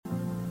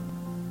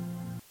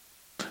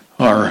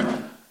Our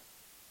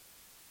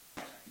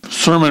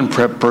sermon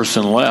prep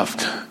person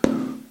left.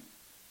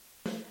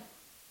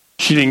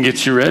 She didn't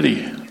get you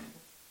ready.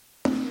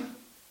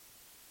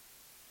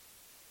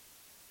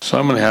 So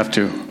I'm going to have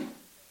to.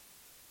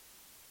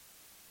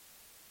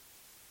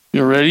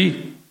 You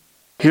ready?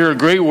 Hear a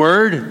great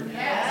word?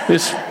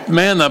 Yes.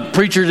 The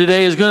preacher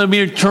today is going to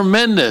be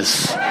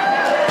tremendous,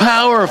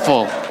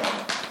 powerful,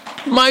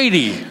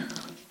 mighty.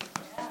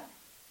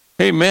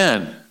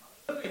 Amen.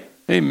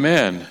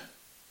 Amen.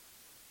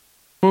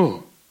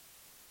 Whew.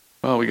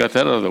 Well, we got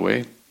that out of the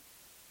way.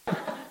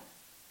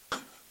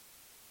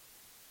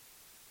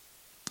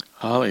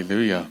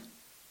 Hallelujah.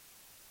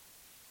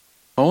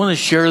 I want to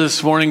share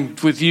this morning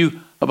with you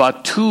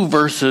about 2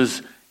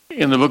 verses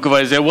in the book of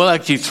Isaiah. Well,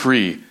 actually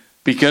 3,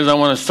 because I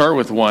want to start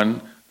with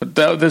one. But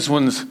this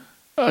one's,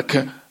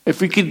 if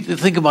we could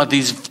think about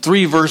these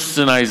 3 verses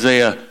in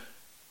Isaiah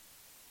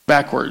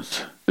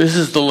backwards. This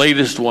is the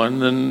latest one,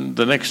 then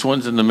the next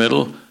one's in the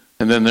middle,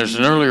 and then there's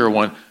an earlier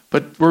one.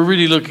 But we're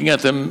really looking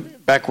at them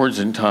backwards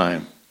in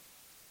time.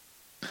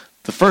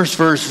 The first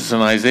verse is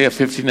in Isaiah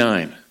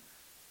 59,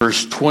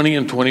 verse 20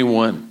 and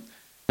 21.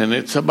 And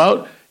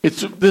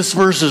this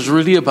verse is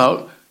really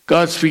about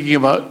God speaking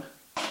about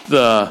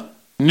the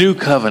new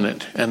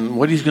covenant and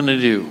what he's going to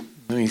do.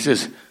 And he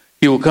says,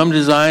 he will come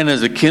to Zion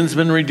as a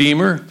kinsman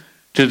redeemer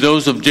to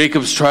those of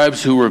Jacob's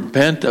tribes who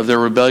repent of their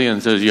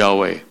rebellion, says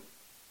Yahweh.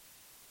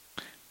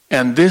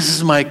 And this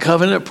is my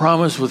covenant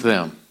promise with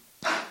them,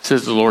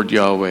 says the Lord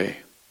Yahweh.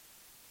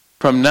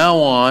 From now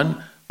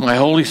on, my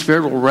Holy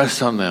Spirit will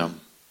rest on them.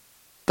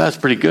 That's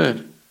pretty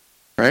good,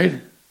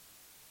 right?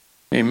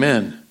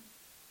 Amen.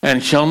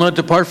 And shall not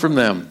depart from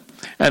them.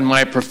 And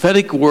my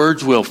prophetic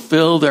words will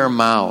fill their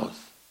mouths.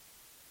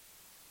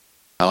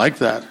 I like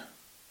that.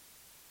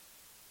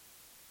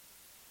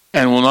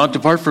 And will not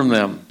depart from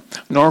them,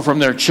 nor from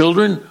their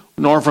children,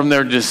 nor from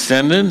their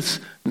descendants,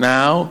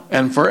 now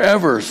and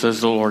forever,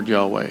 says the Lord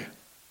Yahweh.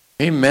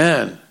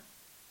 Amen.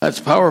 That's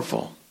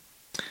powerful.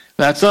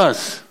 That's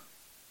us.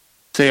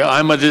 Say,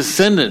 I'm a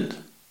descendant.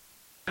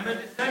 I'm a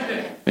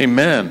descendant.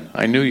 Amen.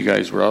 I knew you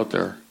guys were out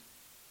there.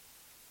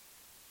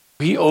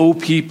 We owe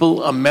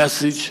people a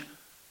message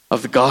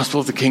of the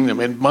gospel of the kingdom.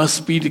 It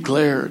must be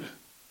declared.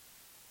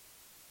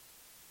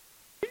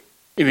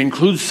 It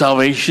includes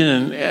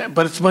salvation,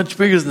 but it's much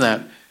bigger than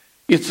that.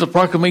 It's the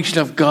proclamation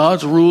of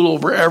God's rule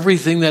over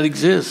everything that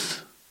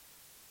exists.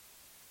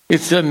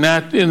 It's in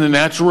the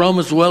natural realm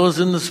as well as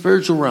in the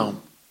spiritual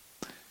realm.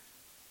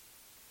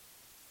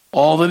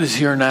 All that is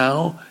here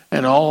now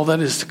and all that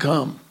is to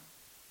come.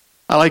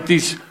 I like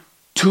these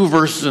 2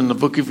 verses in the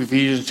book of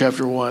Ephesians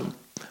chapter 1.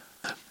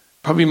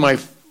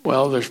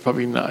 There's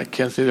probably not, I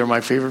can't say they're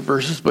my favorite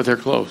verses, but they're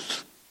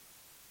close.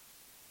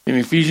 In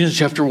Ephesians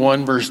chapter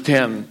 1, verse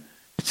 10,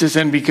 it says,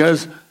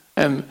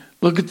 and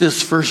look at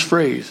this first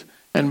phrase,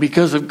 and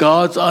because of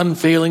God's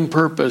unfailing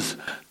purpose,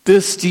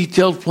 his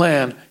detailed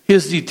plan,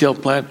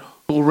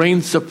 will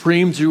reign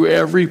supreme through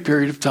every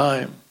period of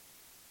time.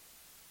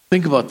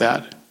 Think about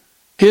that.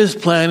 His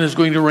plan is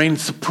going to reign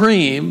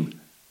supreme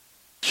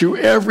through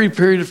every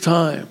period of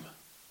time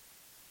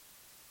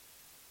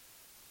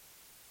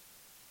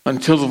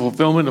until the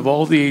fulfillment of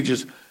all the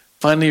ages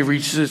finally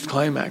reaches its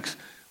climax,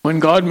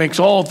 when God makes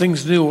all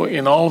things new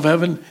in all of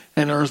heaven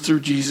and earth through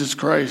Jesus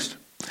Christ.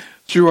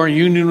 Through our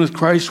union with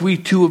Christ, we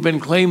too have been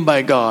claimed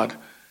by God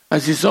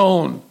as his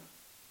own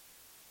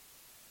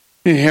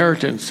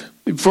inheritance.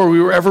 Before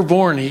we were ever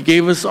born, he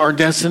gave us our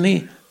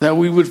destiny that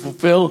we would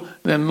fulfill.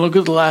 Then look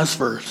at the last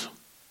verse.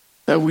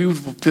 That we would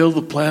fulfill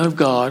the plan of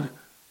God,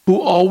 who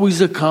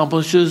always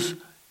accomplishes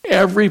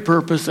every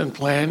purpose and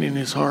plan in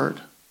his heart.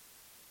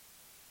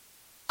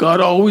 God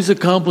always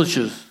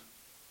accomplishes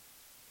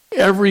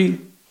every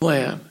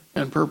plan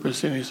and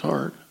purpose in his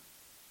heart.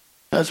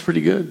 That's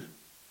pretty good.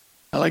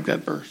 I like that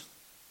verse.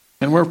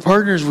 And we're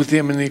partners with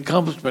him in the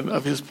accomplishment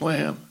of his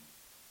plan.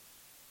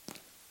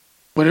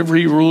 Whatever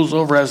he rules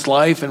over has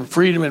life and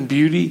freedom and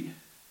beauty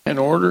and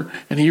order,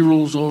 and he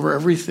rules over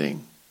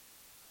everything.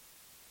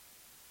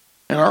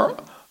 And our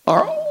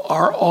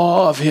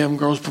awe of him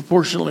grows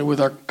proportionally with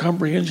our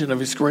comprehension of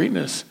his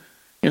greatness.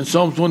 In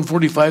Psalms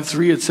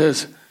 145:3 it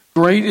says,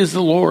 "Great is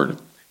the Lord.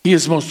 He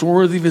is most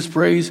worthy of his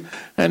praise,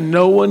 and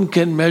no one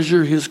can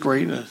measure his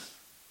greatness."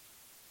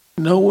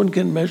 No one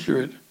can measure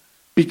it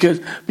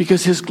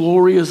because his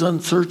glory is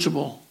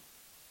unsearchable.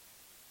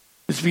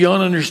 It's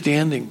beyond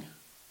understanding.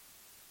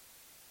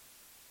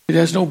 It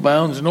has no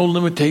bounds, no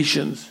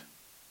limitations.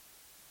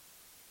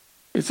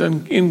 It's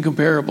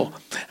incomparable.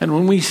 And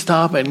when we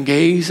stop and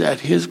gaze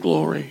at his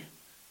glory,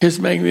 his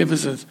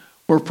magnificence,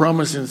 we're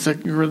promised in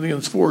 2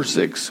 Corinthians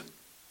 4:6.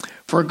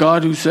 For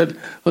God, who said,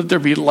 "Let there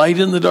be light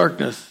in the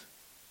darkness,"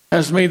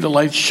 has made the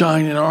light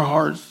shine in our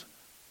hearts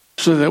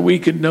so that we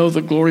could know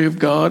the glory of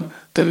God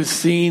that is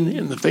seen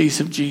in the face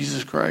of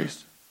Jesus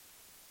Christ.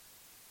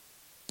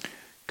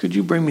 Could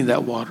you bring me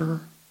that water?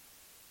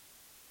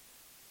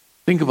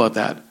 Think about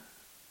that.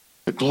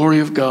 The glory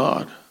of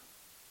God.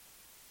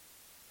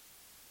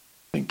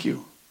 Thank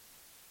you.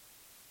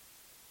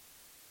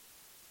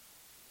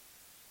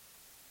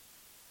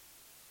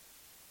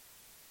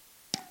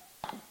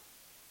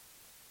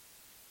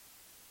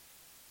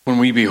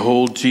 we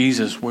behold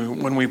Jesus,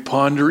 when we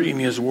ponder in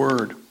his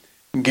word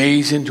and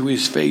gaze into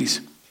his face,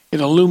 it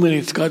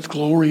illuminates God's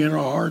glory in our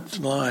hearts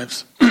and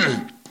lives.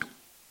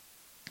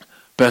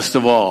 Best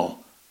of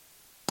all,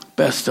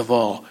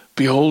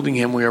 beholding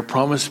him, we are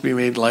promised to be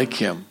made like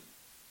him.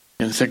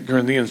 In 2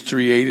 Corinthians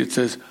 3:8, it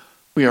says,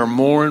 we are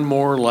more and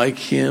more like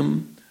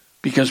him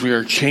because we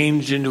are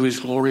changed into his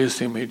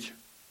glorious image.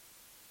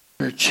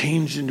 We are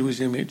changed into his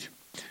image.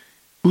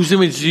 Whose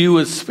image do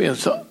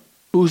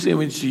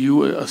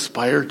you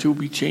aspire to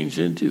be changed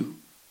into?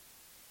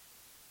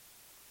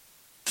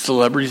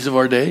 Celebrities of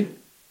our day?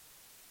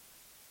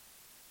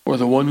 Or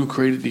the one who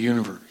created the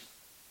universe?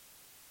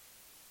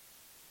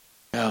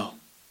 Yeah.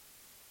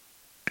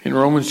 In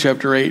Romans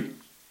chapter 8,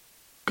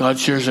 God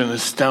shares an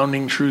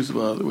astounding truth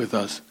with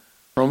us.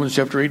 Romans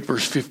chapter 8,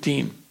 verse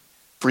 15.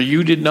 For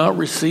you did not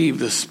receive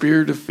the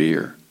spirit of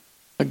fear,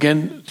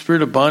 again,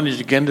 spirit of bondage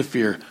again to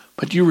fear,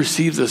 but you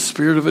received the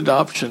spirit of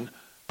adoption,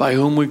 by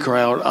whom we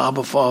cry out,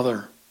 Abba,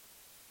 Father.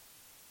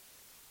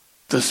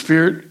 The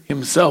Spirit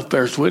himself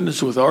bears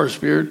witness with our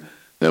spirit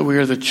that we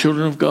are the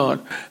children of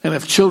God, and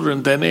if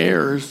children, then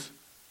heirs,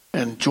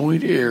 and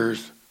joint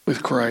heirs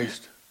with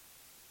Christ.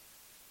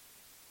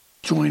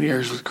 Joint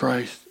heirs with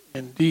Christ.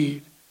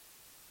 Indeed,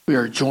 we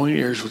are joint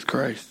heirs with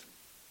Christ.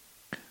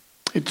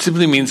 It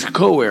simply means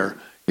co-heir.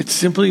 It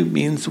simply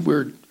means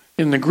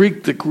in the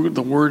Greek,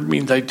 the word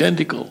means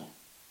identical.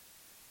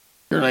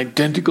 You're an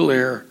identical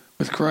heir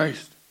with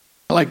Christ.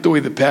 I like the way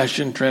the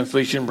Passion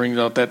Translation brings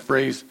out that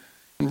phrase.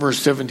 In verse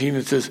 17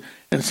 it says,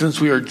 and since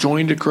we are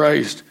joined to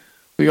Christ,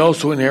 we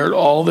also inherit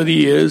all that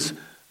he is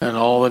and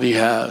all that he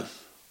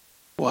has.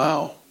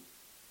 Wow.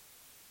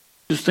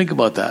 Just think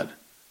about that.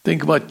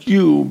 Think about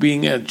you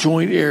being a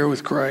joint heir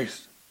with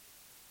Christ.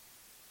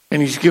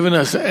 And he's given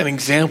us an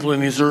example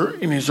in his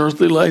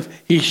earthly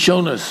life. He's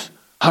shown us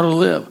how to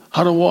live,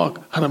 how to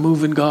walk, how to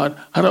move in God,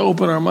 how to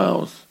open our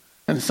mouths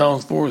and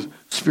sound forth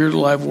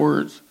spirit-alive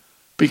words.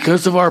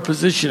 Because of our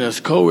position as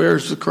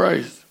co-heirs with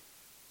Christ,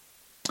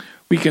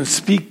 we can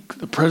speak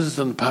the presence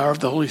and the power of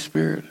the Holy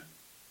Spirit.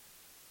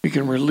 We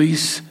can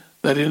release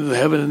that into the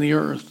heaven and the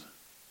earth.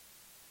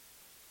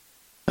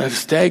 That's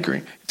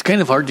staggering. It's kind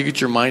of hard to get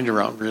your mind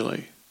around,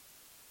 really.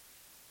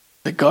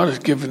 That God has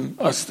given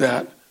us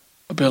that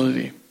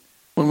ability.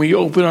 When we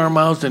open our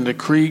mouths and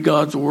decree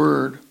God's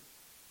word,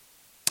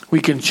 we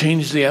can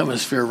change the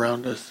atmosphere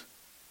around us.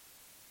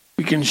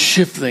 We can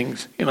shift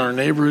things in our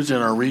neighborhoods,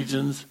 in our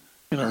regions,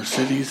 in our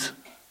cities.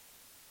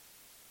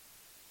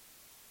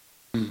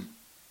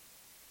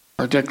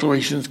 Our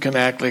declarations can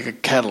act like a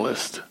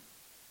catalyst.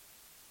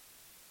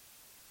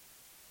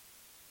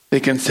 They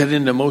can set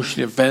into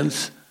motion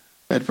events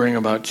that bring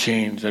about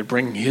change, that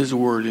bring his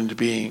word into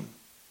being.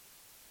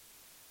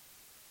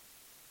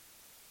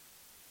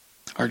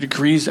 Our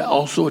decrees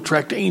also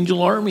attract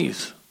angel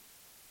armies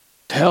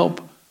to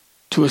help,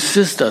 to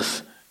assist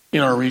us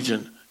in our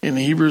region. In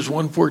Hebrews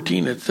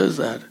 1:14 it says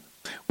that.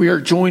 We are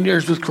joint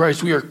heirs with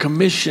Christ. We are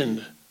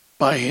commissioned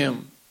by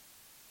him.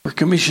 We're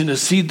commissioned to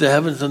seed the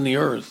heavens and the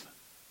earth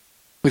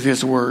with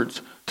his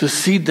words, to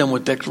seed them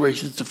with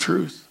declarations of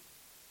truth,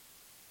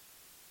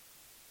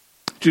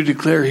 to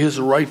declare his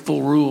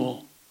rightful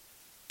rule.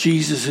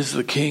 Jesus is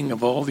the king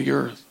of all the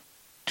earth.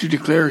 To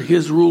declare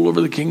his rule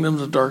over the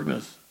kingdoms of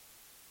darkness.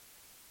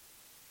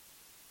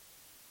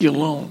 He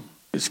alone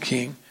is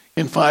king.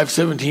 In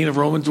 5:17 of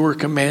Romans, we're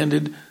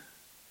commanded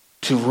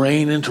to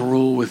reign and to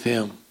rule with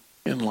him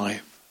in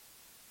life.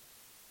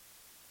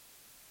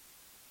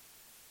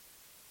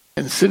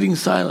 And sitting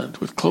silent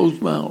with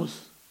closed mouths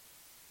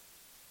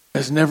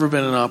has never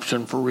been an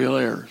option for real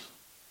heirs.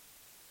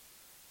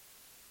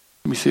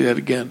 Let me say that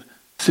again.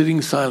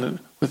 Sitting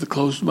silent with a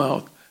closed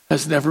mouth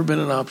has never been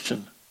an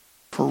option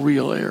for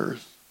real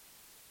heirs.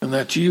 And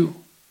that's you.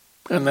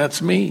 And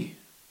that's me.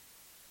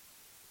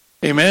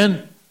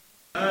 Amen?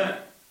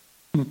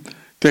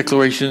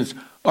 Declarations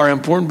are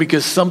important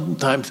because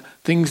sometimes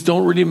things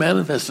don't really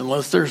manifest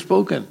unless they're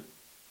spoken.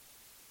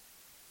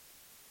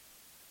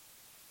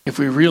 If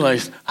we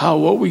realize how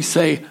what we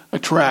say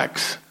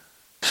attracts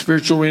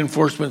spiritual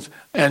reinforcements,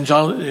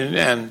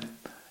 angelic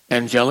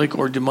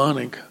or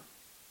demonic,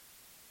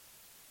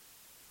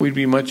 we'd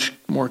be much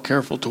more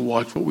careful to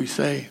watch what we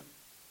say.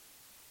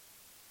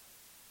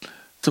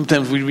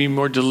 Sometimes we'd be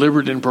more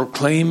deliberate in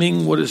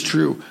proclaiming what is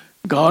true.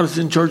 God is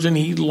in charge and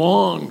he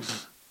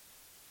longs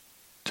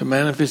to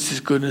manifest his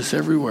goodness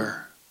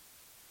everywhere.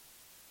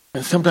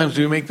 And sometimes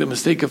we make the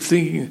mistake of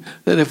thinking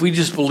that if we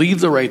just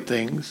believe the right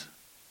things,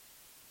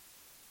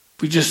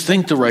 if we just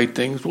think the right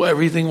things, well,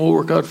 everything will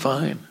work out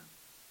fine.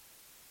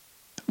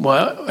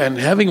 Well, and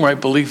having right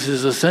beliefs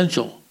is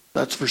essential,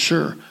 that's for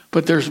sure.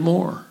 But there's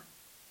more.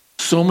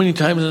 So many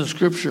times in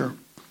Scripture,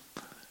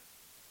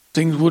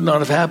 things would not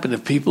have happened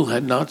if people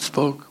had not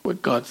spoke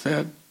what God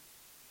said.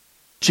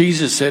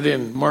 Jesus said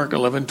in Mark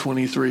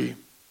 11:23,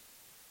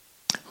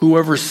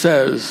 whoever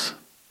says,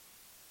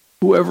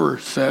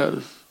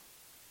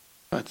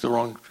 that's the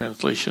wrong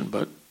translation,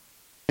 but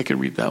I can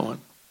read that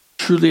one.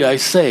 Truly I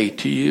say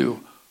to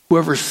you,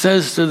 whoever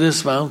says to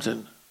this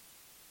mountain,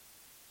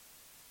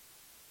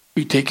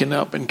 be taken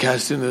up and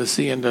cast into the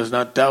sea, and does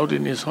not doubt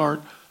in his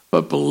heart,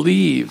 but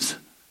believes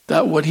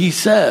that what he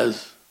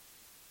says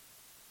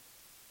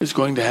is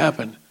going to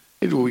happen,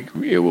 it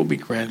will be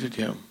granted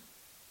him.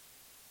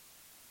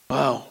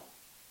 Wow.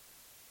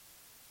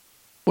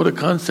 What a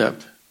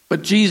concept.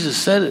 But Jesus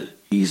said it.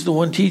 He's the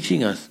one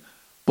teaching us.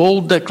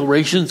 Bold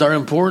declarations are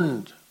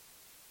important.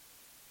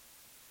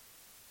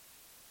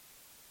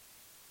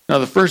 Now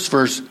the first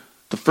verse,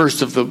 the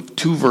first of the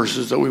two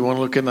verses that we want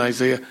to look at in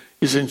Isaiah,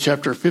 is in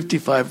chapter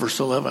 55, verse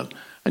 11.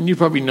 And you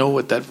probably know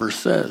what that verse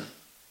says.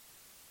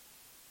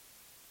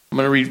 I'm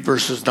going to read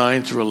verses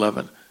 9 through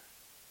 11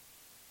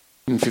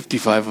 in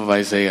 55 of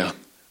Isaiah.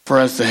 For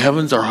as the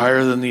heavens are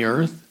higher than the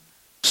earth,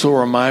 so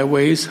are my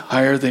ways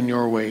higher than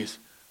your ways,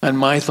 and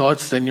my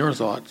thoughts than your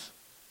thoughts.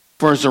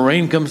 For as the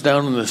rain comes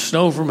down and the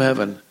snow from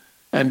heaven,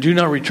 and do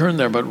not return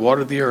there, but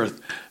water the earth,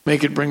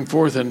 make it bring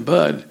forth and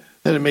bud,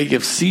 that it may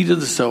give seed to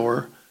the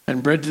sower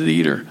and bread to the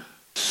eater.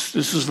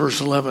 This is verse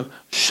 11.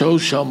 So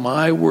shall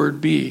my word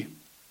be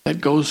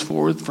that goes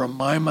forth from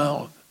my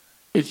mouth.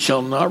 It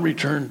shall not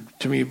return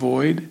to me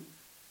void.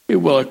 It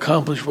will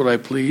accomplish what I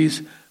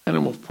please, and it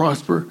will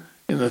prosper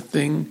in the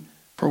thing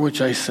for which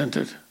I sent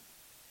it.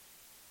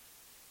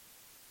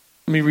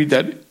 Let me read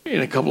that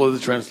in a couple of the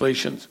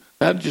translations.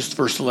 That just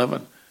verse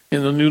 11.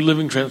 In the New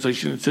Living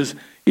Translation, it says,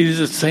 it is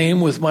the same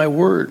with my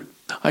word.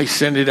 I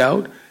send it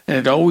out, and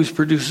it always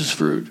produces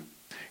fruit.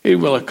 It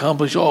will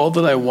accomplish all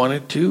that I want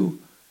it to,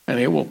 and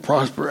it will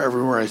prosper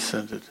everywhere I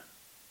send it.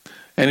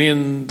 And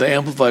in the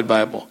Amplified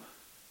Bible,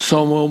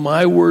 so will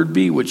my word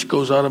be which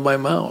goes out of my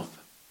mouth.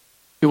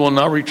 It will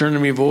not return to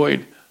me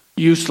void,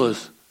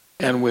 useless,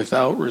 and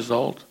without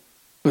result,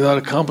 without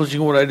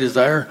accomplishing what I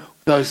desire,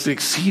 without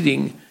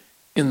succeeding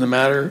in the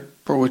matter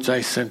for which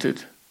I sent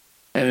it.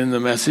 And in the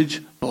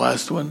message, the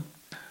last one,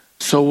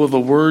 so will the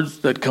words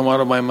that come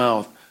out of my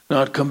mouth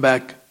not come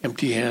back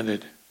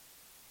empty-handed.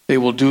 They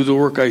will do the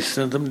work I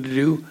sent them to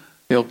do.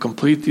 They'll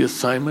complete the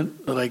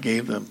assignment that I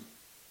gave them.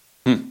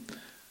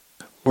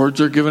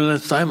 Words are given an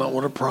assignment.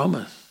 What a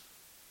promise.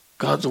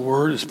 God's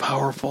word is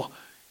powerful.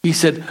 He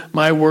said,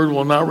 my word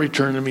will not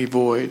return to me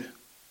void.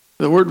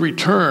 The word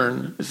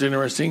return is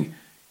interesting.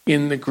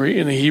 In the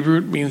Hebrew,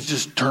 it means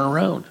just turn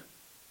around.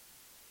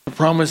 The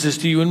promise is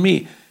to you and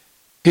me.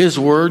 His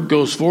word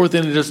goes forth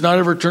and it does not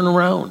ever turn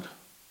around. It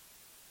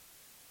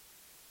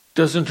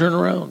doesn't turn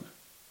around.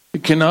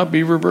 It cannot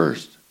be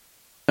reversed.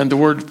 And the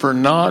word for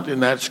not in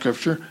that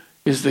scripture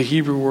is the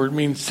Hebrew word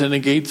means to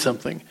negate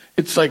something.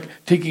 It's like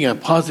taking a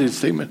positive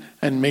statement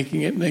and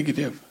making it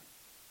negative.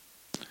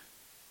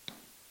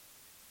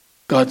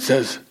 God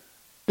says,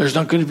 there's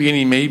not going to be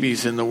any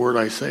maybes in the word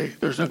I say.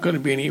 There's not going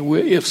to be any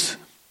ifs.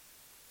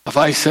 If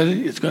I said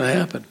it, it's going to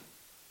happen.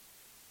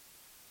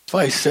 If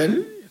I said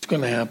it, it's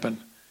going to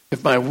happen.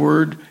 If my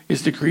word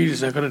is decreed,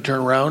 it's not going to turn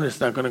around. It's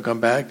not going to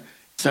come back.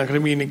 It's not going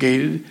to be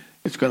negated.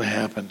 It's going to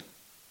happen.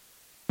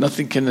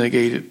 Nothing can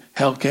negate it.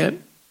 Hell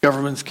can't.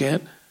 Governments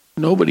can't.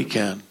 Nobody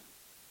can.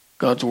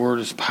 God's word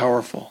is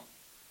powerful.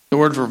 The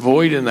word for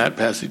void in that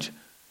passage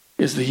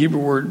is the Hebrew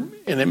word,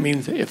 and it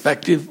means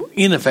effective,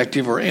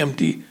 ineffective, or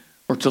empty,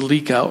 or to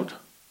leak out.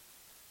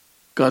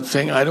 God's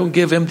saying, I don't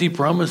give empty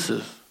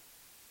promises.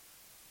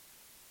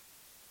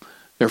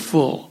 They're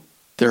full.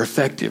 They're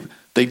effective.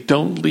 They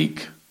don't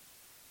leak.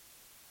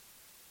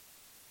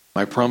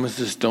 My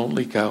promises don't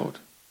leak out.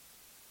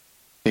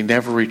 They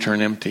never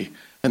return empty.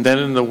 And then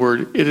in the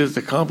word, it is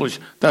accomplished.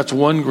 That's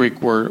one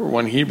Greek word, or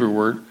one Hebrew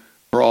word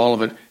for all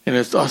of it. And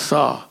it's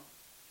asa.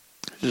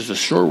 It's just a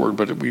short word,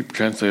 but we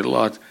translate it a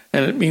lot.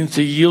 And it means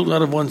to yield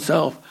out of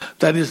oneself.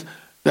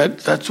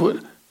 That's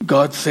what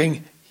God's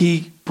saying.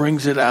 He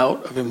brings it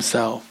out of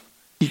himself.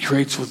 He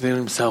creates within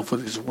himself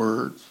with his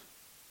words.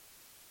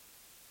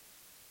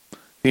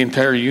 The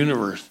entire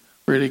universe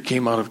really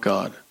came out of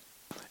God.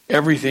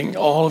 Everything,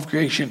 all of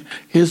creation,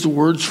 his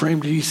words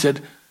framed it. He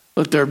said,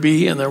 let there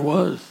be, and there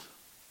was.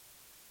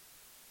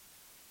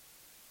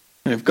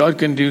 And if God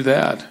can do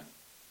that,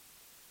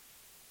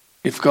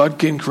 if God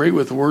can create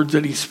with words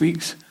that he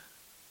speaks,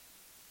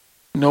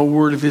 no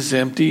word of his is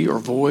empty or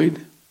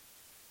void,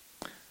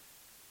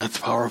 that's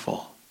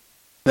powerful.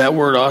 That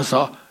word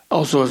also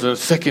has a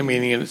second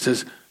meaning, and it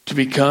says to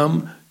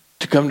become,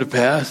 to come to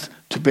pass,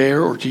 to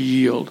bear, or to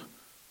yield.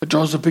 It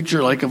draws a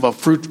picture like of a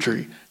fruit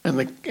tree, and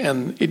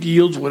it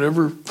yields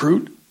whatever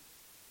fruit,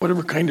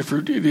 whatever kind of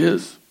fruit it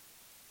is.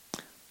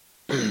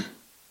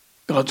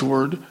 God's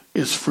word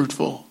is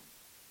fruitful,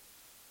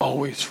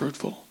 always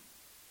fruitful.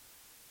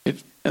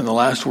 And the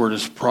last word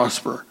is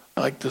prosper.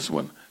 I like this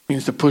one. It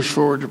means to push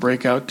forward, to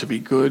break out, to be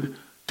good,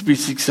 to be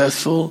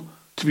successful,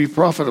 to be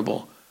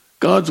profitable.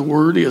 God's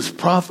word is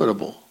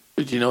profitable.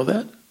 Did you know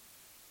that?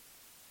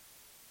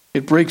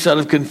 It breaks out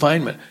of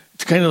confinement.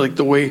 It's kind of like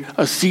the way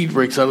a seed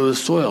breaks out of the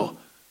soil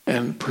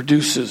and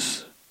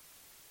produces.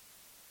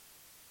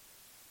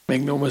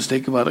 Make no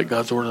mistake about it,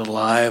 God's word is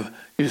alive.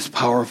 It is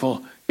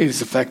powerful. It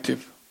is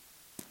effective.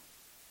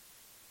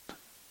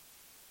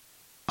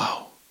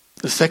 Wow.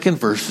 The second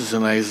verse is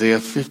in Isaiah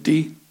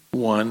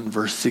 51,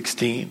 verse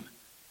 16.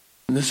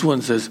 And this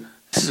one says,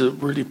 this is a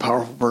really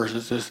powerful verse.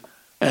 It says,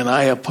 and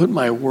I have put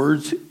my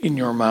words in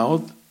your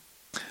mouth.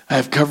 I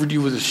have covered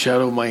you with the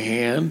shadow of my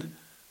hand,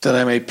 that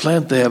I may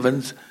plant the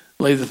heavens,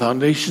 lay the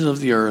foundations of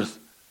the earth,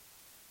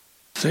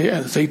 say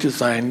to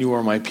Zion, you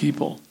are my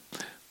people.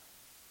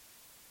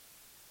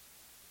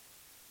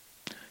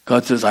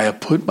 God says, I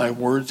have put my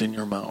words in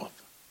your mouth.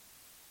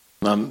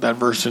 Now, that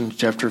verse in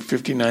chapter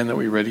 59 that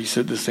we read, he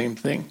said the same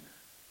thing.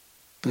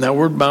 And that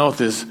word mouth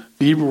is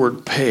the Hebrew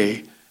word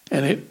peh,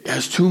 and it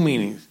has two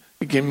meanings.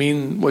 It can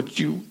mean what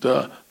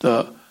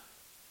the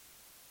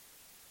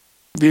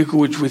vehicle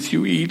which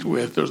you eat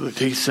with, or the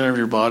taste center of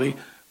your body,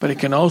 but it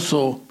can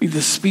also be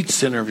the speech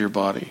center of your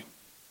body.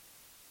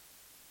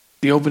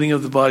 The opening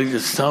of the body to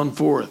sound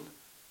forth.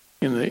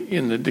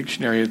 In the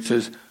dictionary it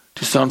says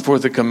to sound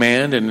forth a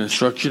command, an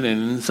instruction,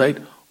 an insight,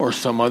 or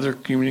some other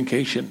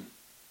communication.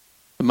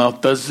 The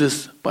mouth does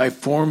this by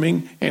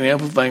forming and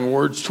amplifying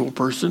words to a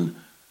person,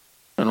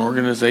 an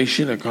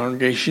organization, a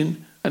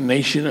congregation, a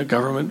nation, a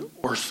government,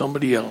 or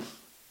somebody else.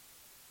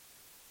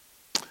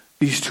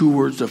 These two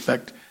words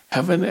affect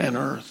heaven and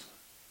earth.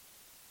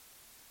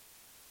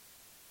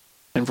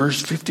 In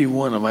verse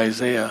 51 of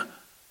Isaiah,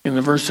 in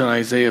the verse in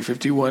Isaiah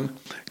 51,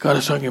 God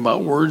is talking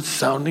about words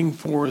sounding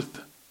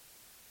forth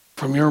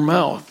from your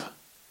mouth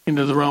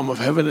into the realm of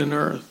heaven and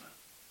earth.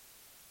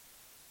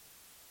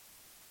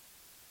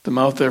 The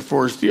mouth,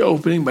 therefore, is the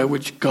opening by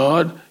which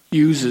God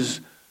uses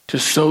to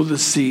sow the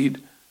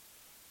seed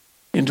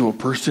into a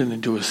person,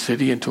 into a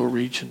city, into a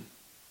region.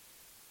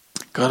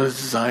 God has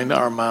designed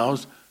our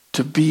mouths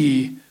to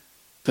be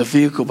the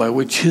vehicle by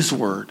which his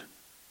word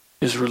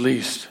is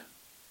released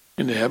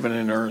into heaven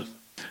and earth.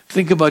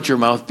 Think about your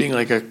mouth being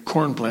like a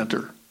corn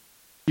planter.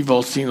 You've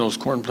all seen those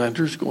corn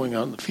planters going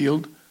out in the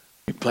field.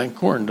 They plant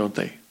corn, don't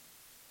they?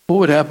 What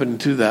would happen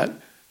to that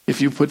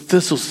if you put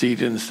thistle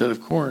seed in instead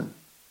of corn?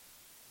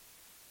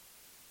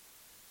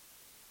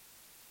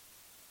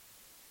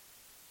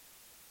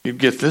 You'd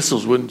get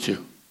thistles, wouldn't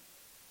you?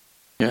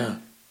 Yeah.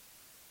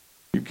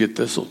 You'd get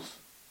thistles.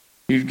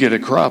 You'd get a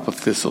crop of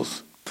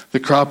thistles. The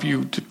crop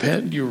you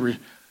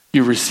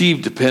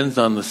receive depends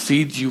on the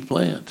seeds you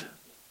plant.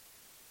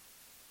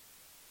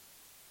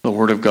 The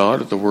word of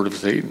God or the word of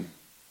Satan.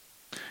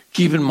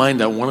 Keep in mind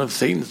that one of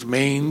Satan's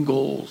main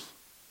goals,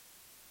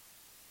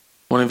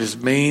 one of his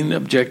main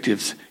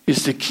objectives,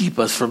 is to keep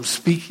us from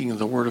speaking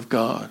the word of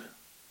God.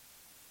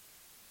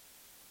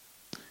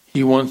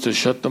 He wants to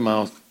shut the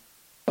mouth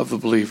of the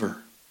believer.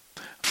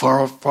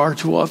 Far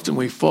too often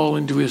we fall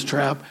into his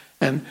trap,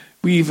 and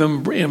we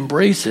even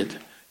embrace it.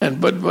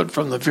 But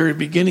from the very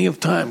beginning of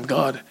time,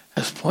 God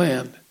has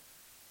planned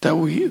that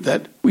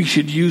we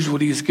should use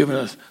what he's given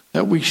us,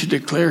 that we should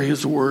declare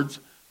his words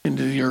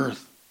into the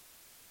earth.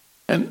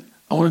 And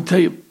I want to tell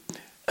you,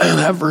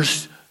 that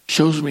verse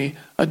shows me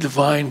a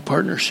divine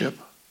partnership.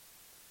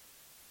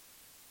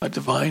 A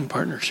divine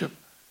partnership.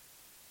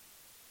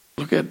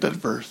 Look at that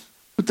verse.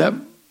 Put that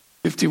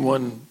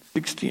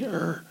 51:16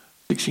 or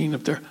 16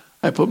 up there.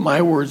 I put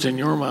my words in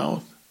your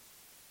mouth.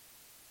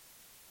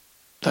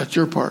 That's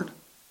your part.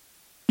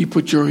 He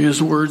put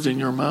his words in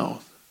your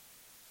mouth.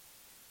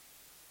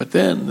 But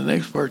then the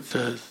next part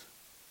says,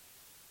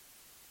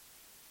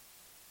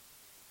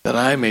 that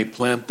I may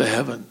plant the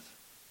heavens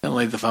and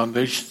lay the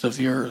foundations of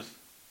the earth.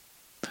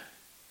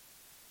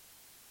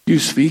 You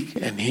speak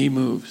and he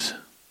moves.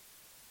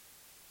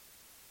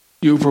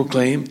 You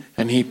proclaim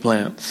and he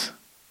plants.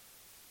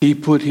 He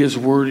put his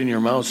word in your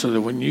mouth so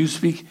that when you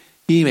speak,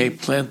 he may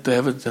plant the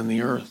heavens and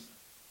the earth.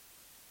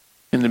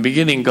 In the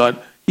beginning,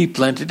 God, he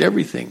planted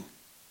everything.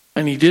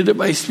 And he did it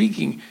by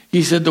speaking.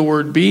 He said the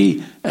word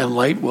be, and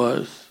light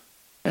was,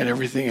 and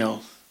everything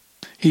else.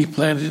 He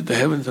planted the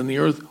heavens and the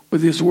earth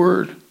with his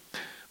word.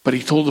 But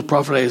he told the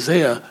prophet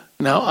Isaiah,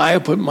 now I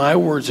have put my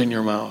words in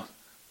your mouth.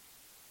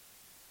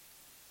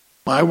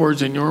 My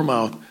words in your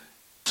mouth,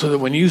 so that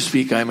when you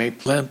speak, I may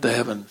plant the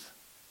heavens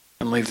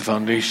and lay the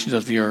foundations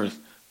of the earth.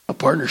 A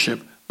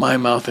partnership, my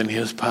mouth and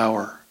his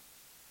power.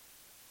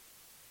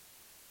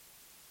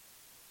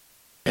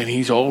 And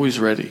he's always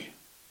ready.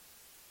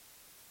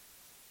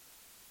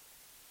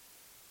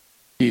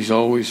 He's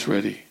always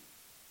ready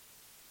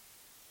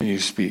when you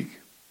speak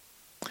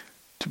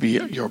to be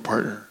your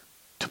partner,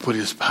 to put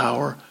his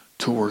power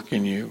to work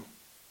in you.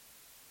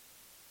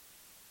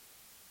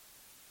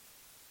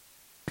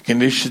 The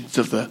conditions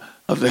of the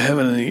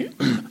heaven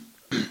and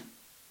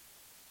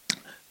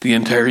the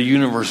entire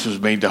universe was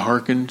made to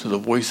hearken to the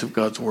voice of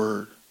God's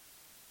word.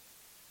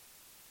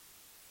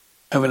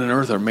 Heaven and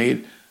earth are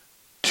made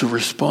to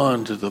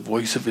respond to the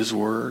voice of his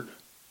word.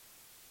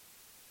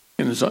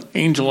 And his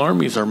angel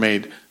armies are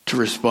made to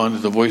respond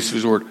to the voice of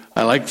his word.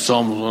 I like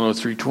Psalms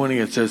 103:20.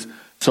 It says,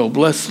 so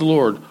bless the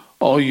Lord,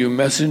 all you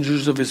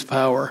messengers of his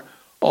power,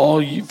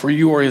 for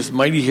you are his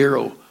mighty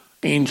hero,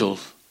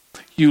 angels.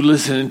 You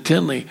listen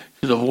intently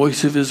to the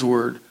voice of his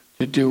word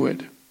to do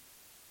it.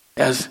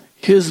 As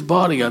his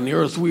body on the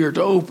earth, we are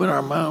to open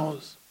our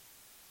mouths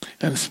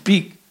and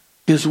speak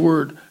his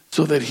word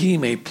so that he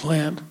may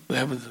plant the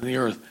heavens and the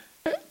earth.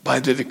 By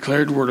the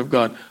declared word of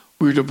God,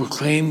 we are to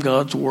proclaim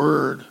God's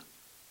word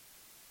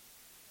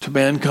to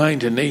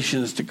mankind, to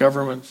nations, to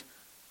governments,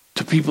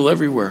 to people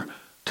everywhere,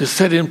 to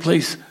set in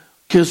place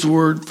his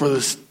word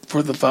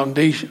for the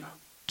foundation,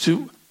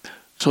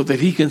 so that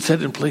he can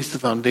set in place the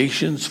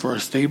foundations for a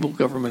stable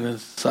government and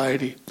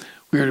society.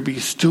 We are to be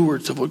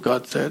stewards of what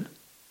God said.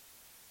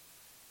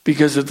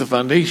 Because if the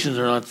foundations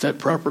are not set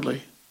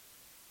properly,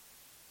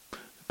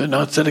 if they're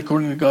not set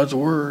according to God's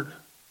word,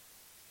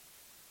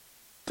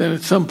 then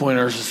at some point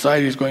our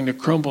society is going to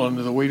crumble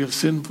under the weight of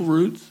sinful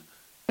roots.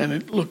 And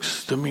it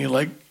looks to me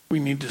like we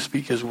need to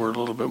speak his word a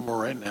little bit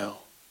more right now.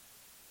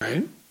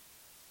 Right?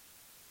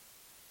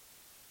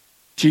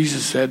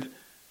 Jesus said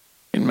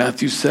in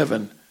Matthew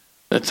 7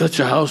 that such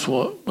a house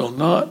will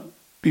not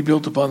be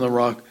built upon the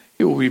rock.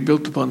 It will be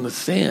built upon the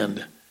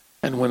sand.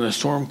 And when a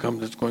storm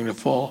comes, it's going to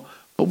fall.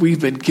 But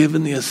we've been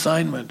given the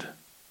assignment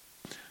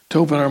to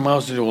open our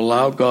mouths and to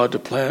allow God to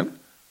plant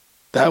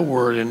that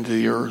word into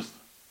the earth,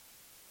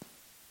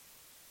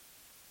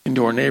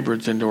 into our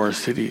neighborhoods, into our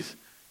cities.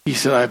 He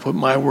said, I put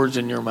my words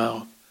in your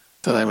mouth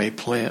that I may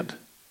plant.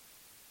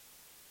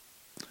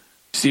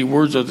 See,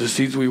 words are the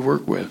seeds we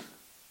work with.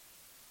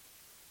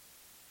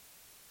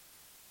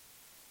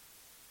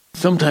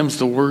 Sometimes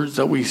the words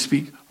that we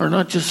speak are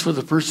not just for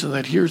the person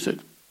that hears it.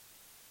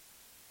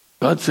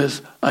 God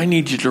says, I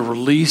need you to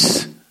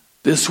release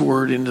this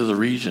word into the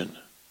region,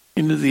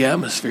 into the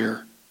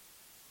atmosphere.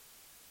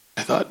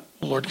 I thought,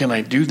 Lord, can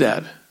I do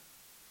that?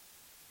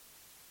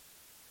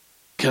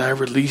 Can I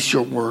release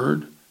your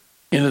word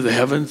into the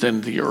heavens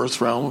and the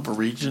earth realm of a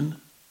region,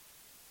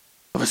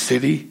 of a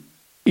city,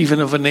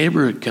 even of a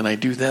neighborhood? Can I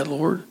do that,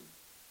 Lord?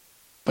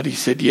 But he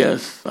said,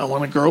 yes, I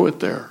want to grow it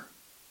there.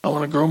 I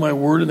want to grow my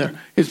word in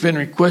there. It's been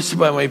requested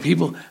by my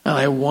people, and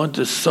I want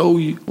you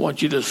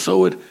to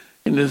sow it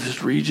into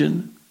this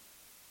region.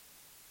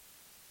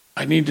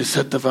 I need to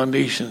set the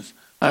foundations.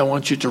 I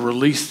want you to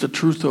release the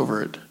truth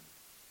over it.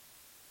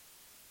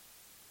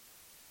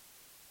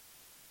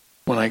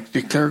 When I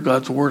declare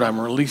God's word, I'm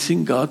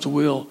releasing God's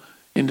will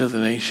into the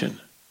nation,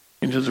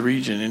 into the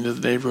region, into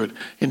the neighborhood,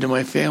 into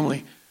my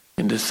family,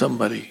 into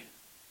somebody.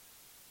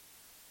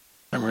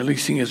 I'm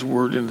releasing his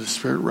word into the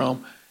spirit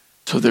realm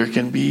so there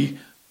can be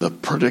the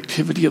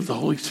productivity of the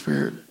Holy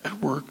Spirit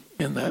at work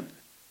in that.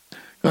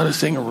 God is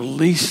saying,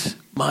 release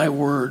my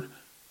word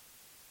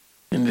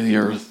into the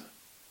earth.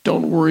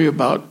 Don't worry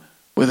about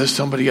whether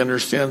somebody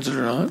understands it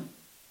or not.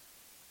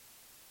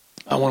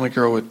 I want to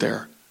grow it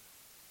there.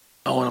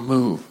 I want to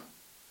move.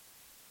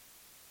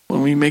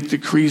 When we make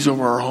decrees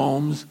over our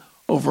homes,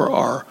 over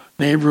our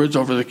neighborhoods,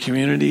 over the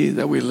community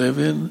that we live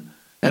in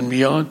and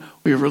beyond,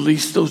 we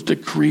release those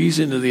decrees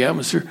into the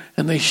atmosphere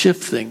and they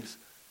shift things.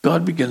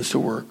 God begins to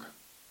work.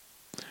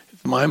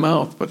 It's my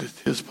mouth, but it's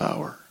his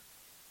power.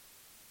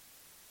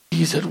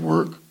 He's at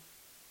work,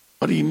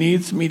 but he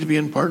needs me to be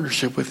in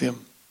partnership with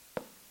him.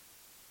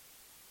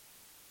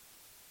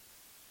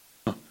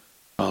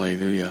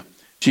 Hallelujah.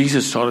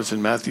 Jesus taught us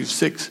in Matthew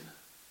 6.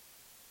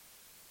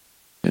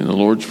 In the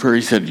Lord's Prayer,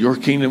 he said, your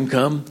kingdom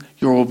come,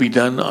 your will be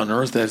done on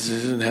earth as it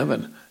is in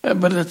heaven.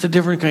 But that's a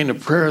different kind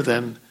of prayer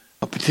than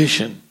a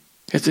petition.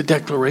 It's a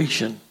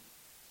declaration.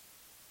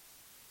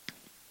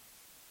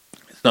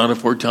 It's not a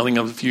foretelling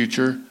of the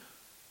future.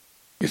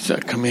 It's a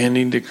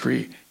commanding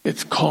decree.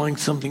 It's calling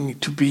something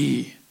to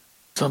be,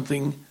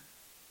 calling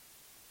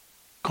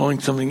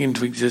something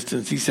into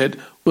existence. He said,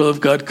 will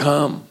of God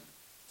come?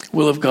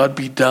 Will of God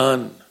be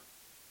done?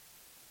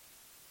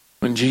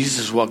 When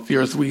Jesus walked the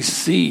earth, we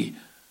see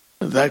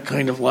that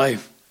kind of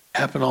life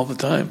happen all the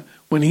time.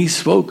 When he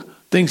spoke,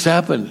 things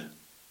happened.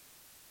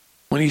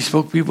 When he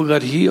spoke, people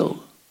got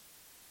healed.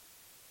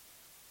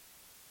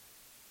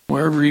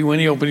 Wherever he went,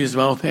 he opened his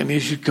mouth and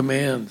issued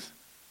commands.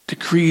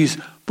 Decrees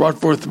brought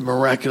forth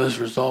miraculous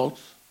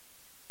results.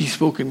 He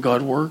spoke and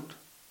God worked.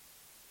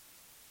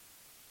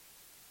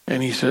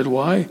 And he said,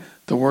 why?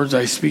 The words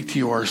I speak to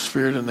you are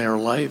spirit and they are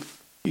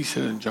life, he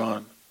said in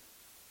John.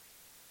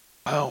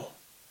 Wow.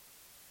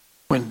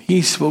 When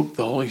he spoke,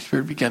 the Holy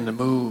Spirit began to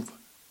move,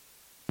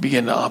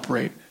 began to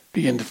operate,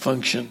 began to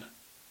function.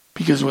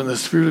 Because when the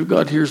Spirit of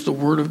God hears the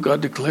word of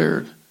God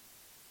declared,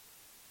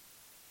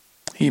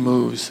 he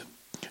moves.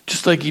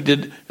 Just like he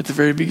did at the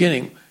very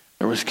beginning.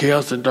 There was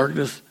chaos and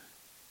darkness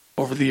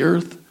over the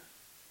earth.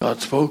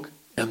 God spoke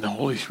and the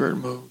Holy Spirit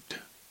moved.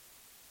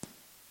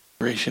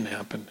 Creation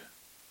happened.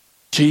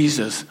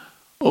 Jesus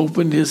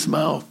opened his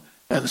mouth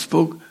and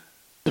spoke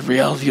the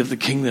reality of the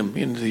kingdom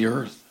into the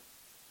earth.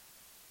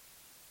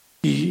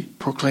 He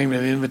proclaimed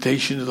an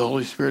invitation to the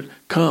Holy Spirit.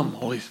 Come,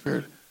 Holy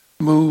Spirit,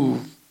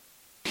 move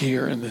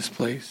here in this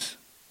place.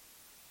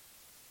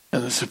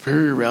 And the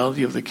superior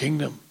reality of the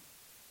kingdom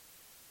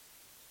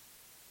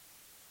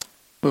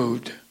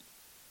moved.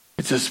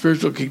 It's a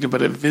spiritual kingdom,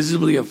 but it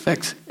visibly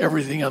affects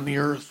everything on the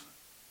earth.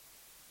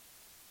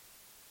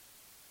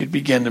 It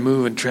began to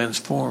move and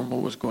transform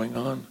what was going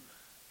on.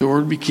 The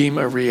word became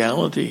a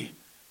reality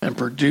and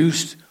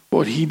produced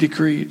what he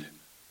decreed.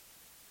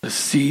 The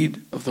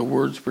seed of the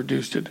words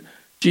produced it.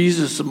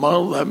 Jesus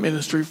modeled that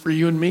ministry for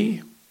you and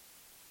me.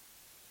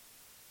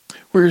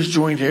 We're his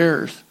joint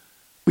heirs.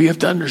 We have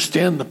to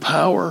understand the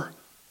power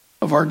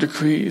of our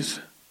decrees.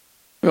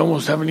 We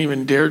almost haven't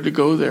even dared to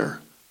go there.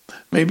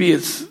 Maybe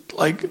it's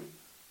like,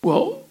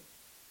 well,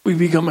 we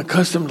become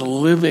accustomed to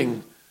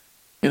living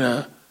in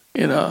a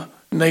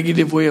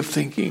negative way of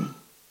thinking.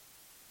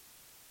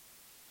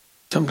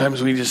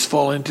 Sometimes we just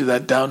fall into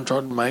that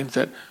downtrodden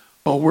mindset.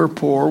 Oh, we're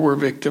poor, we're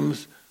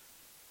victims.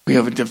 We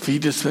have a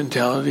defeatist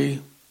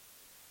mentality.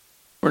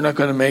 We're not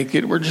going to make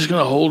it. We're just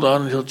going to hold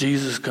on until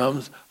Jesus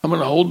comes. I'm going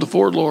to hold the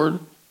fort, Lord.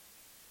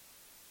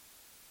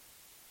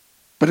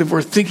 But if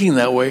we're thinking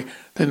that way,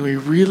 then we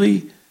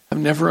really have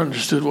never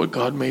understood what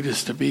God made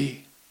us to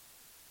be.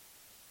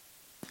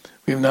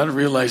 We have not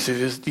realized that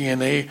his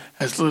DNA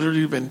has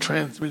literally been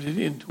transmitted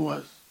into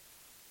us.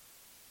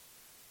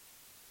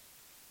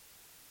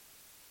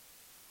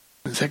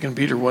 In 2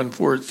 Peter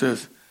 1:4 it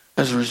says,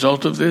 as a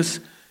result of this,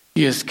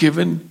 he has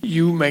given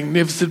you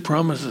magnificent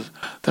promises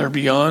that are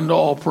beyond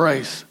all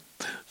price,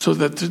 so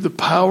that through the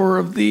power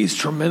of these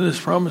tremendous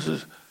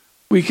promises,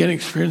 we can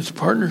experience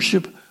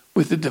partnership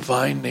with the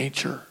divine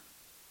nature.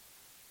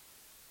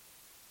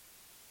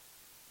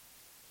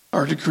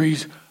 Our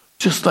decrees,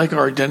 just like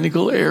our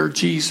identical heir,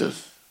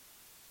 Jesus,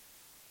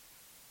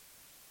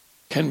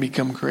 can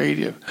become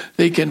creative.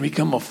 They can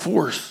become a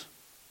force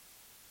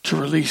to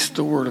release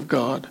the word of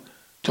God,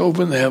 to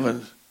open the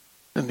heavens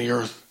and the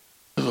earth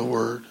to the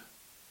word.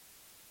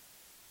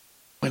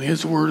 When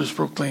his word is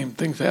proclaimed,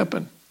 things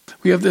happen.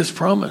 We have this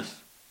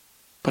promise,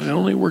 but it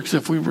only works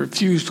if we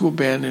refuse to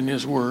abandon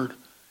his word,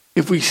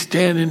 if we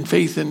stand in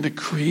faith and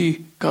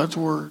decree God's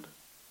word.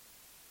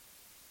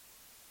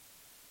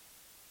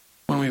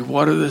 When we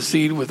water the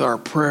seed with our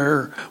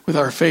prayer, with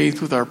our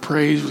faith, with our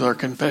praise, with our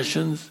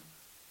confessions,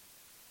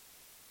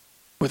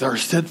 with our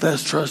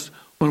steadfast trust,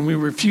 when we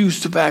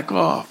refuse to back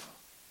off,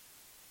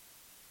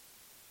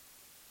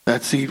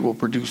 that seed will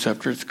produce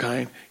after its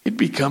kind. It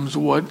becomes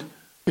what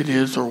it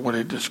is or what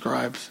it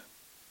describes.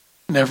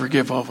 Never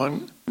give up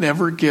on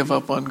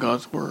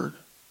God's word.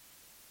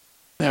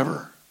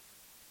 Never.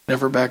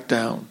 Never back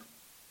down.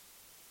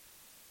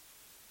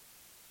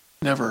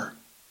 Never.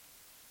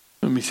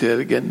 Let me say that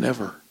again,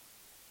 never.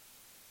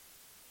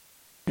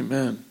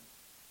 Amen.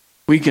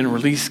 We can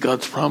release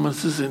God's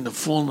promises into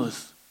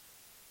fullness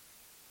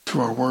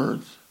through our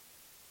words.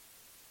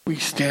 We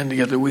stand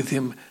together with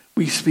him,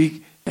 we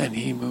speak, and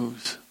he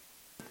moves.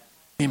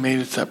 He made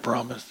us that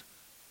promise.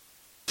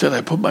 He said,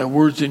 I put my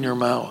words in your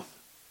mouth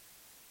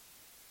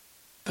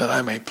that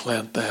I may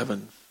plant the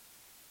heavens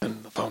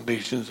and the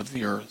foundations of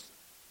the earth.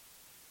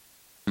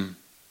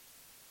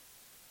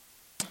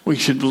 We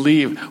should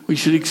believe, we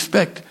should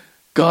expect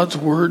God's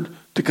word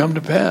to come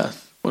to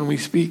pass when we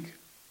speak.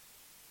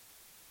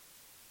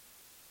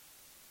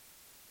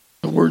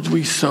 The words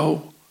we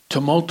sow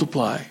to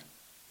multiply,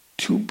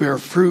 to bear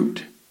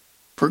fruit.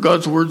 For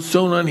God's word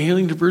sown on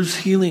healing to produce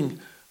healing.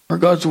 For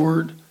God's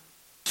word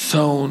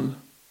sown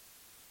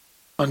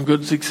on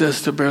good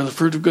success to bear the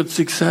fruit of good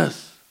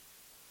success.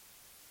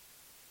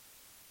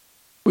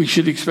 We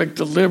should expect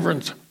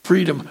deliverance,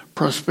 freedom,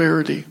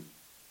 prosperity,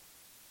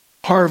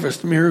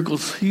 harvest,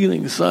 miracles,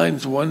 healing,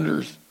 signs,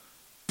 wonders,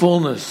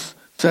 fullness,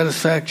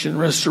 satisfaction,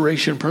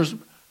 restoration,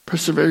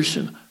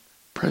 preservation.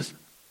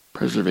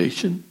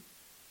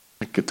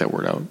 I get that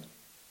word out.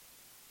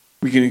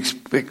 We should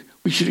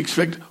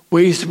expect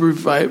ways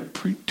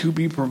to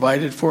be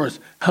provided for us,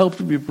 help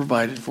to be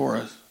provided for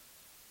us,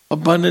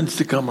 abundance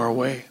to come our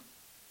way,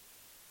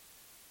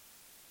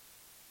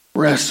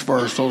 rest for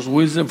our souls,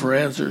 wisdom for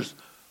answers.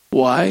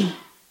 Why?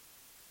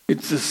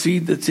 It's the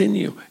seed that's in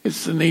you.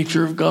 It's the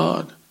nature of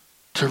God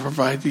to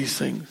provide these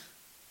things.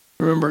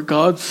 Remember,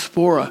 God's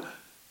spora,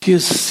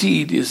 his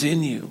seed is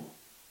in you.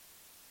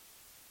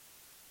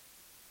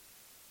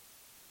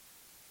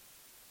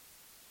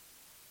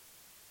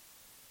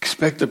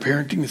 Expect the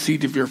parenting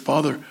seed of your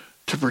Father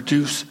to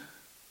produce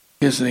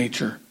his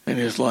nature and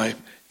his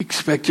life.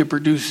 Expect to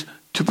produce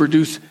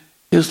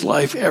his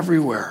life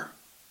everywhere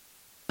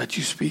that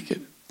you speak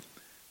it.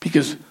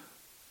 Because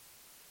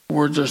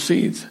words are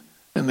seeds,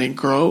 and they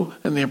grow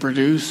and they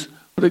produce.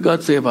 What did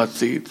God say about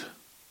seeds?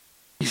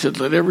 He said,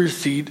 let every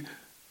seed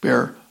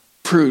bear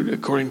fruit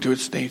according to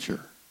its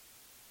nature.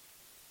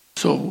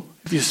 So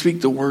if you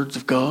speak the words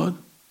of God,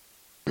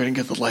 you're going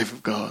to get the life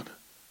of God.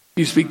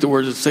 You speak the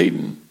words of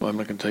Satan, well, I'm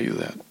not going to tell you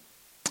that.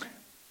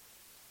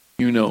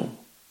 You know.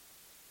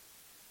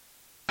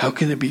 How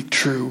can it be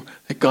true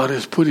that God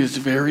has put his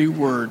very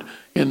word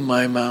in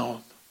my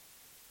mouth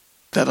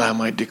that I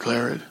might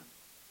declare it?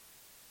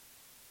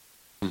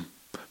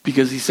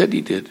 Because he said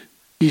he did.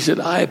 He said,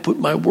 I put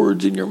my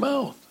words in your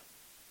mouth.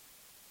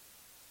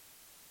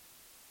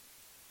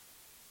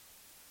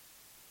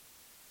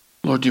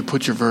 Lord, you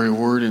put your very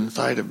word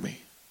inside of me.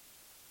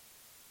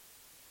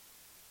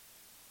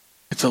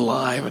 It's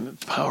alive and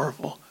it's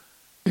powerful.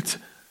 It's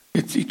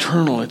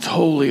eternal, it's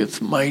holy,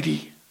 it's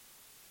mighty.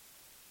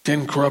 It's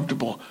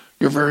incorruptible.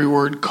 Your very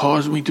word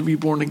caused me to be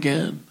born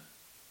again.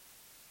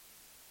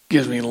 It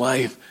gives me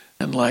life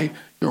and light.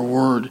 Your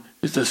word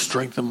is the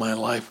strength of my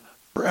life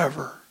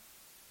forever.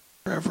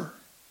 Forever.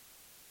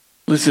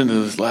 Listen to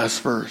this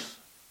last verse.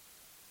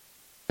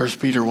 1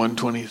 Peter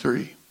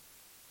 1:23.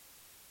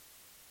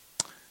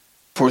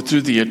 For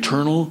through the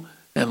eternal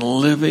and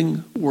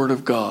living Word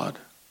of God,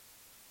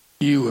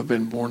 you have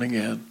been born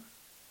again.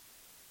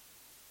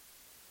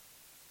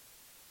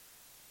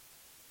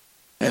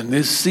 And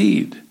this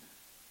seed,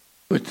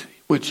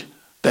 which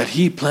that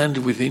He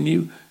planted within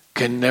you,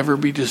 can never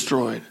be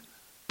destroyed,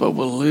 but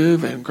will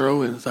live and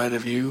grow inside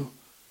of you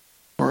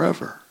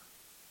forever.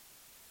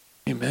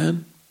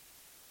 Amen?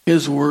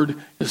 His Word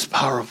is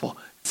powerful,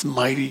 it's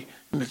mighty,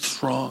 and it's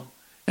strong.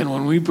 And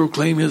when we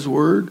proclaim His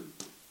Word,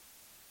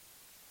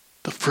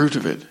 the fruit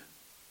of it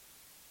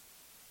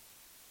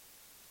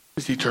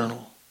is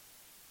eternal.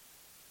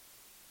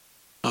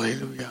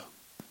 Hallelujah.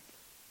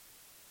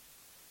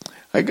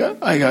 I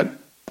got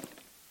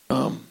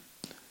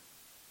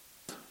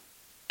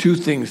two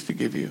things to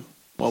give you.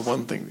 Well,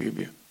 one thing to give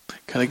you.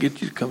 Can I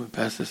get you to come and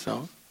pass this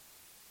out?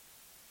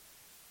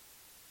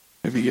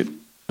 Maybe get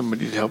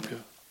somebody to help you.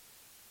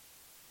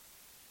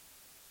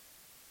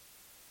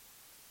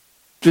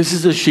 This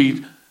is a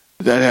sheet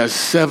that has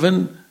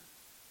 7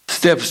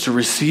 steps to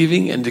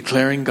receiving and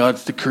declaring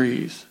God's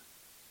decrees.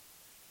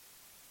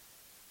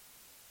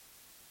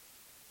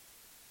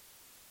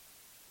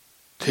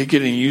 Take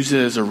it and use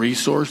it as a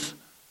resource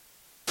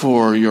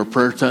for your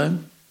prayer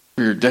time,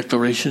 for your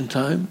declaration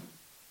time.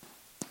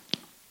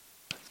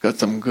 It's got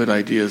some good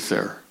ideas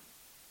there.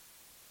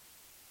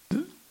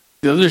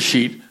 The other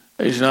sheet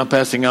is not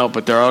passing out,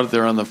 but they're out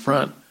there on the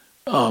front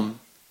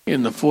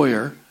in the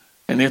foyer.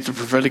 And it's a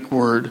prophetic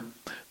word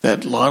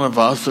that Lana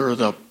Vassar,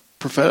 the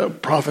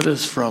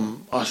prophetess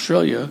from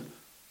Australia,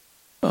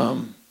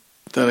 that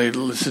I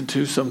listen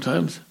to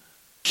sometimes,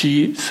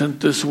 she sent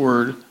this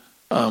word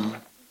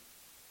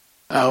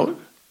out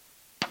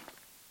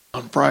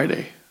on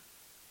Friday,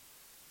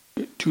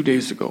 2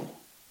 days ago.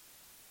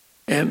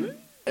 And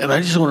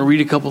I just want to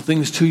read a couple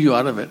things to you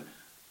out of it.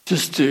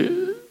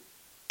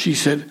 She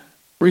said,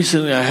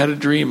 recently I had a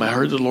dream. I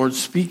heard the Lord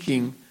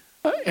speaking,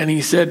 and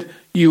He said,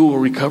 you will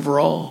recover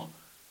all.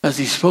 As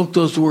He spoke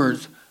those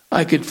words,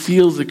 I could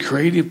feel the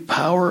creative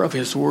power of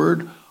His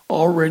word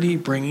already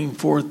bringing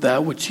forth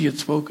that which He had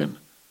spoken.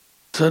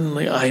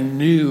 Suddenly I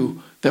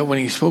knew that when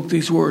He spoke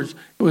these words,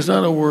 it was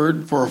not a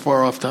word for a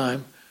far off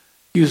time.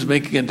 He was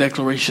making a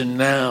declaration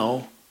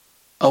now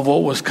of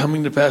what was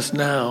coming to pass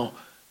now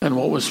and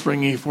what was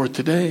springing forth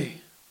today.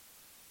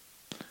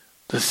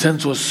 The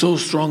sense was so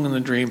strong in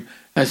the dream,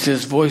 as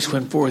His voice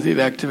went forth, it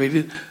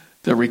activated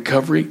the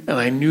recovery, and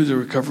I knew the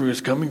recovery was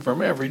coming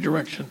from every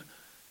direction.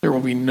 There will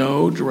be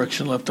no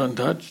direction left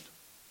untouched.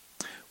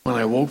 When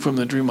I woke from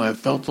the dream, I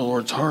felt the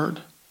Lord's heart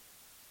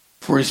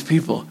for His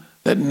people,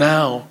 that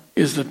now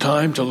is the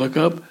time to look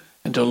up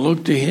and to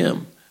look to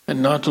Him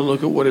and not to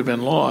look at what had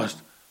been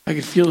lost. I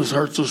could feel His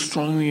heart so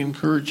strongly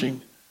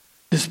encouraging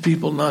His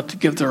people not to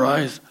give their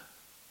eyes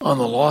on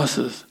the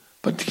losses,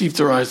 but to keep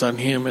their eyes on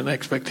Him in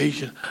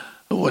expectation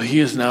of what He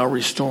is now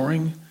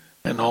restoring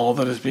and all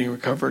that is being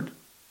recovered.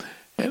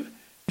 And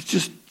it's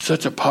just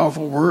such a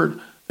powerful word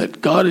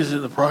that God is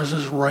in the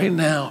process right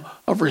now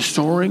of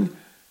restoring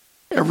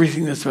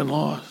everything that's been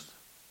lost.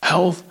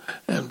 Health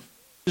and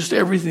just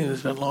everything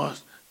that's been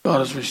lost,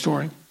 God is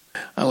restoring.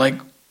 I like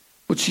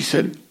what she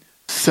said,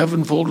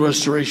 7-fold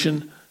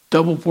restoration,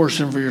 double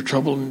portion for your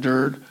trouble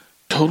endured,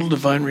 total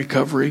divine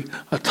recovery,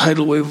 a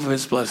tidal wave of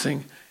His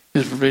blessing,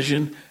 His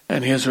provision,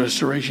 and His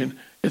restoration.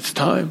 It's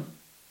time.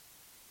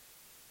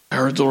 I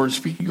heard the Lord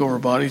speaking over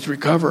bodies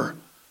recover.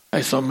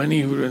 I saw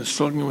many who had been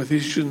struggling with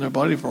issues in their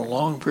body for a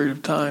long period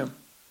of time.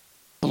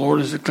 The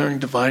Lord is declaring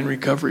divine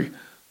recovery.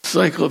 The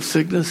cycle of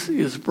sickness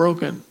is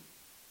broken.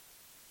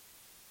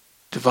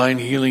 Divine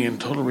healing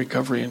and total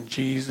recovery in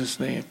Jesus'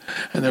 name.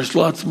 And there's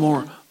lots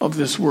more of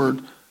this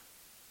word.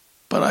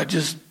 But I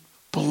just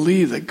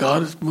believe that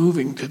God is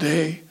moving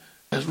today.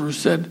 As Ruth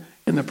said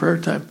in the prayer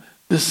time,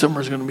 this summer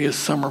is going to be a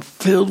summer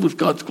filled with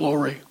God's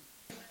glory.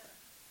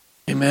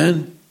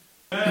 Amen?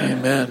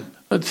 Amen.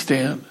 Let's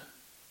stand.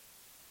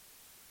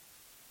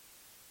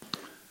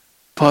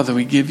 Father,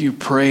 we give you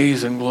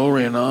praise and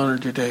glory and honor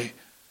today.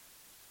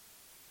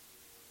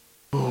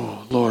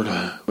 Oh, Lord,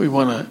 we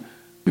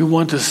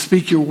want to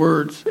speak your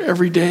words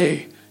every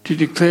day, to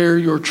declare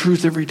your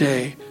truth every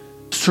day.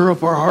 Stir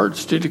up our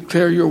hearts to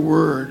declare your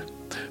word,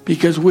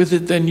 because with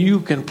it then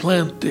you can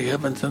plant the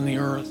heavens and the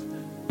earth.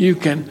 You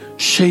can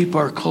shape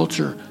our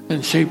culture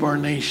and shape our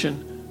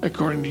nation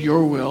according to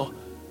your will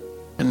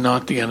and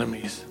not the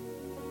enemy's.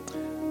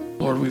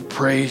 Lord, we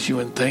praise you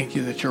and thank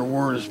you that your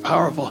word is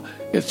powerful,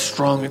 it's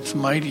strong, it's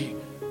mighty,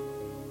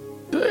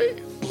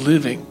 it's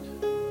living,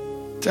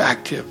 it's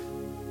active,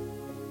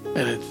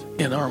 and it's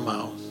in our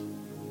mouths.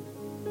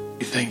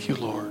 We thank you,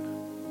 Lord.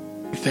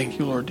 We thank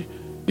you, Lord.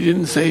 You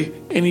didn't say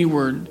any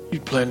word you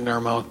plant in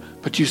our mouth,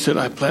 but you said,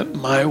 I plant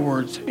my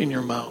words in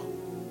your mouth.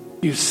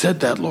 You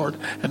said that, Lord,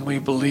 and we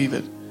believe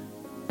it,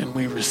 and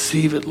we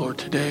receive it, Lord,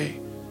 today.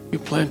 You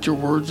plant your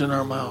words in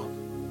our mouth,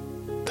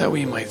 that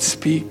we might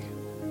speak,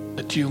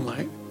 that you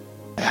might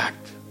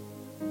act.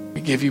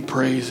 We give you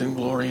praise and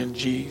glory in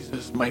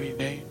Jesus' mighty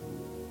name.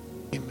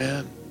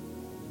 Amen.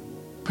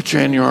 Put your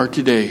hand in your heart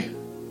today.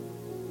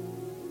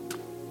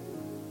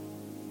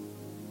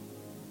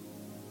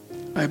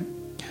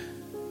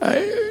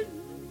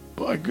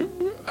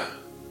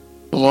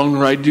 the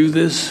longer I do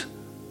this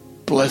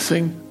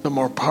blessing, the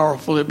more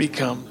powerful it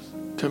becomes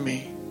to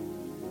me.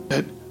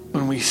 That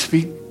when we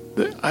speak,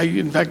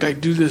 in fact, I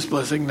do this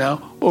blessing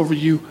now over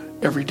you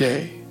every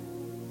day.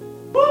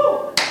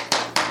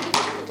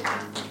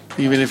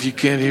 Even if you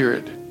can't hear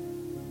it.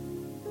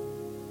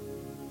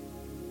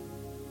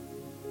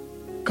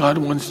 God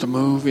wants to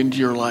move into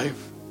your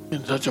life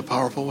in such a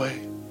powerful way.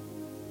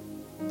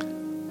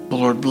 The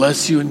Lord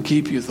bless you and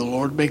keep you. The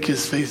Lord make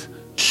his face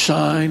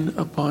shine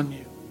upon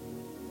you.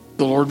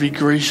 The Lord be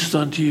gracious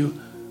unto you,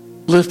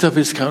 lift up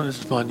his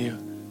countenance upon you,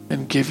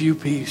 and give you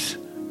peace.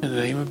 In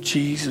the name of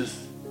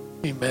Jesus,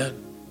 amen.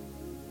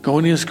 Go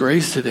in his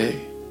grace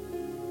today.